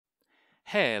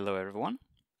Hello everyone,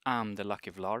 I'm the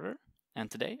Lucky Vlader, and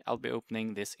today I'll be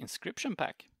opening this inscription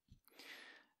pack.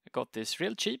 I got this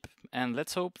real cheap, and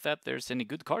let's hope that there's any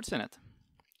good cards in it.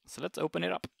 So let's open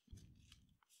it up.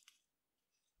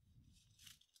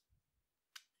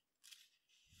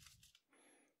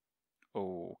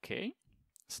 Okay,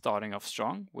 starting off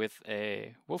strong with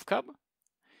a wolf cub.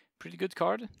 Pretty good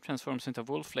card, transforms into a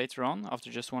wolf later on after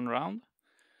just one round.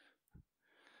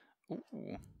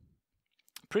 Ooh.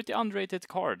 Pretty underrated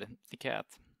card, the cat.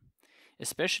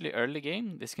 Especially early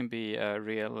game, this can be a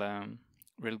real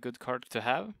good card to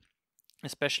have,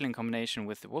 especially in combination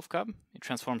with the wolf cub. It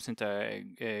transforms into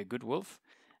a good wolf,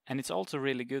 and it's also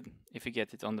really good if you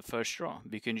get it on the first draw.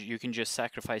 You can just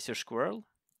sacrifice your squirrel,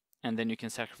 and then you can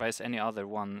sacrifice any other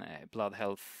one blood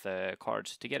health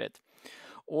cards to get it.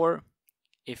 Or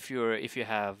if you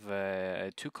have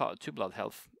two blood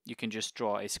health, you can just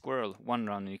draw a squirrel one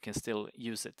run, and you can still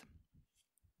use it.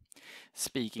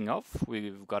 Speaking of,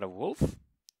 we've got a wolf.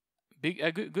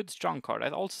 A good strong card. I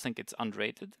also think it's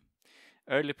underrated.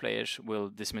 Early players will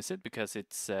dismiss it because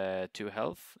it's 2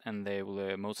 health, and they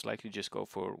will most likely just go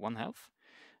for 1 health.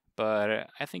 But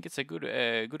I think it's a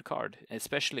good card,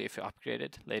 especially if you upgrade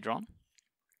it later on.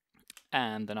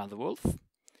 And another wolf.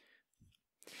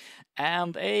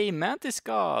 And a mantis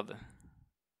god.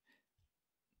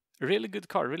 Really good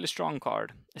card, really strong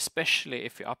card, especially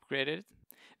if you upgrade it,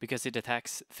 because it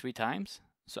attacks 3 times.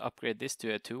 So upgrade this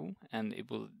to a 2 and it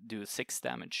will do 6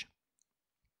 damage.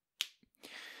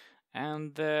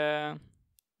 And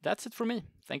that's it for me.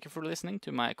 Thank you for listening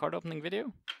to my card opening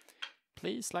video.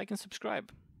 Please like and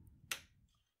subscribe.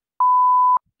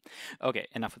 Okay,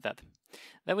 enough of that.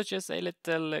 That was just a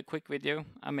little quick video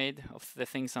I made of the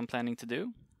things I'm planning to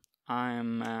do.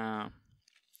 I'm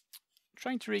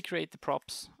trying to recreate the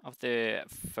props of the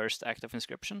first act of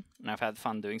inscription, and I've had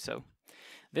fun doing so.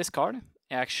 This card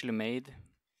I actually made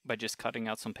by just cutting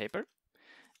out some paper,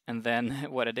 and then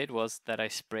what I did was that I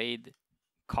sprayed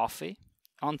coffee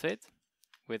onto it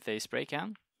with a spray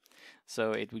can,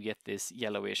 so it would get this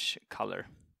yellowish color.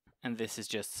 And this is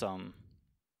just some,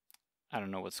 I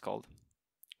don't know what's called,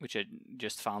 which I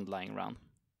just found lying around,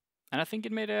 and I think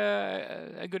it made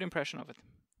a good impression of it.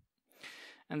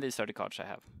 And these are the cards I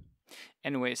have.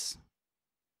 Anyways,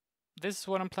 this is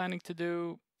what I'm planning to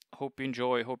do. Hope you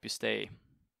enjoy, hope you stay.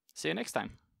 See you next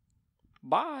time.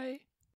 Bye!